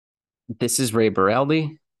This is Ray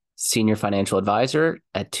Borelli, Senior Financial Advisor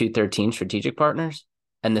at 213 Strategic Partners,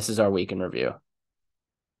 and this is our week in review.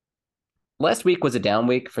 Last week was a down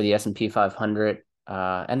week for the S&P 500.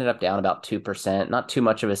 Ended up down about 2%, not too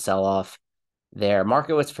much of a sell-off there.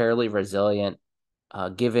 Market was fairly resilient,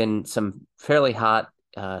 given some fairly hot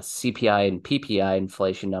CPI and PPI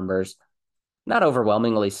inflation numbers, not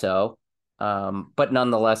overwhelmingly so, but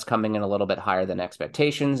nonetheless coming in a little bit higher than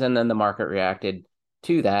expectations. And then the market reacted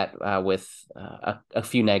to that with a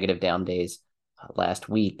few negative down days last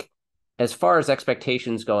week. As far as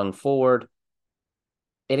expectations going forward,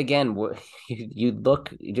 it again, you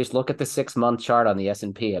just look at the 6 month chart on the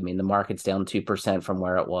S&P. I mean, the market's down 2% from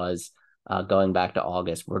where it was going back to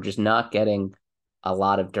August. We're just not getting a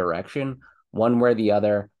lot of direction one way or the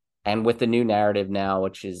other. And with the new narrative now,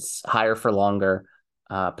 which is higher for longer,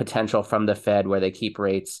 potential from the Fed where they keep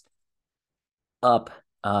rates up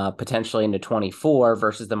potentially into 24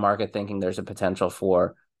 versus the market thinking there's a potential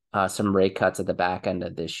for some rate cuts at the back end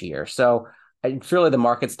of this year. So it's really the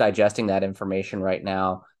market's digesting that information right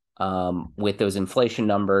now with those inflation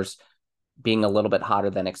numbers being a little bit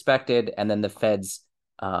hotter than expected. And then the Fed's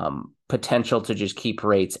potential to just keep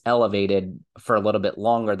rates elevated for a little bit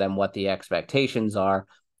longer than what the expectations are.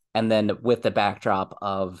 And then with the backdrop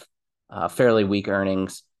of fairly weak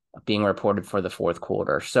earnings being reported for the fourth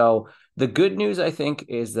quarter. So the good news, I think,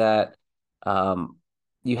 is that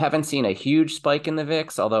you haven't seen a huge spike in the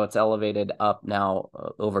VIX, although it's elevated up now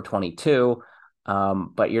over 22.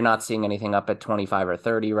 But you're not seeing anything up at 25 or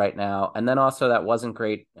 30 right now. And then also that wasn't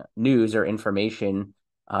great news or information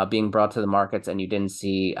being brought to the markets, and you didn't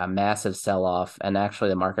see a massive sell-off. And actually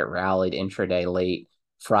the market rallied intraday late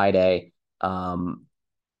Friday.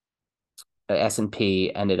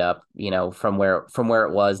 S&P ended up, from where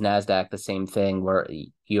it was. NASDAQ, the same thing, where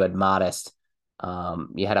you had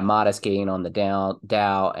you had a modest gain on the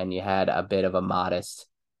Dow, and you had a bit of a modest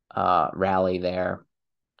rally there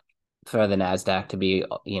for the NASDAQ to be,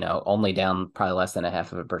 only down probably less than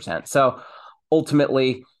 0.5%. So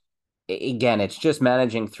ultimately, again, it's just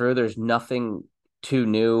managing through. There's nothing too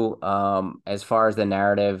new as far as the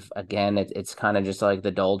narrative. Again, it's kind of just like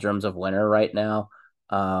the doldrums of winter right now.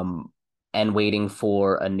 And waiting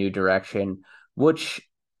for a new direction, which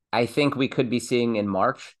I think we could be seeing in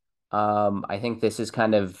March. I think this is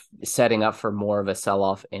kind of setting up for more of a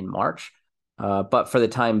sell-off in March. But for the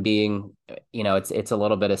time being, it's a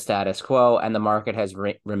little bit of status quo, and the market has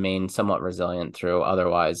remained somewhat resilient through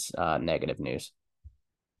otherwise negative news.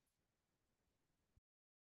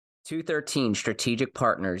 213 Strategic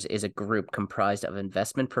Partners is a group comprised of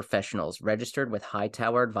investment professionals registered with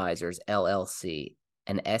Hightower Advisors, LLC,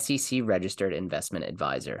 an SEC-registered investment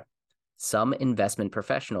advisor. Some investment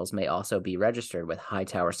professionals may also be registered with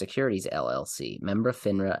Hightower Securities, LLC, member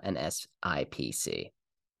FINRA and SIPC.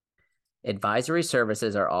 Advisory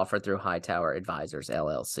services are offered through Hightower Advisors,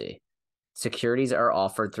 LLC. Securities are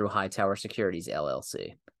offered through Hightower Securities,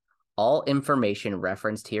 LLC. All information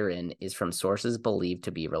referenced herein is from sources believed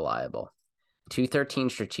to be reliable. 213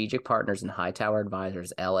 Strategic Partners and Hightower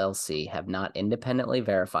Advisors, LLC have not independently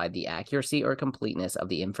verified the accuracy or completeness of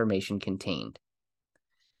the information contained.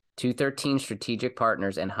 213 Strategic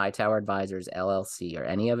Partners and Hightower Advisors, LLC, or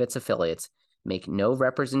any of its affiliates make no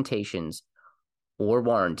representations or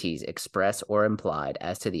warranties, express or implied,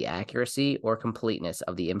 as to the accuracy or completeness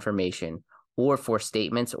of the information, or for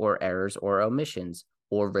statements or errors or omissions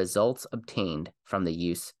or results obtained from the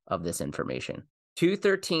use of this information.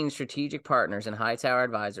 213 Strategic Partners and Hightower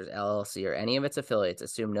Advisors, LLC, or any of its affiliates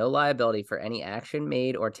assume no liability for any action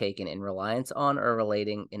made or taken in reliance on or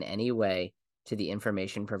relating in any way to the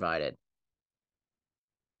information provided.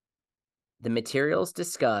 The materials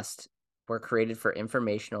discussed were created for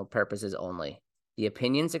informational purposes only. The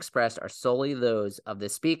opinions expressed are solely those of the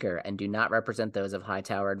speaker and do not represent those of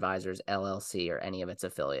Hightower Advisors, LLC, or any of its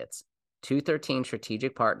affiliates. 213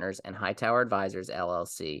 Strategic Partners and Hightower Advisors,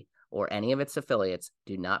 LLC, or any of its affiliates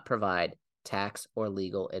do not provide tax or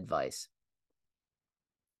legal advice.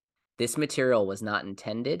 This material was not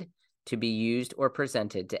intended to be used or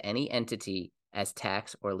presented to any entity as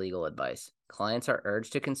tax or legal advice. Clients are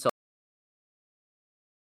urged to consult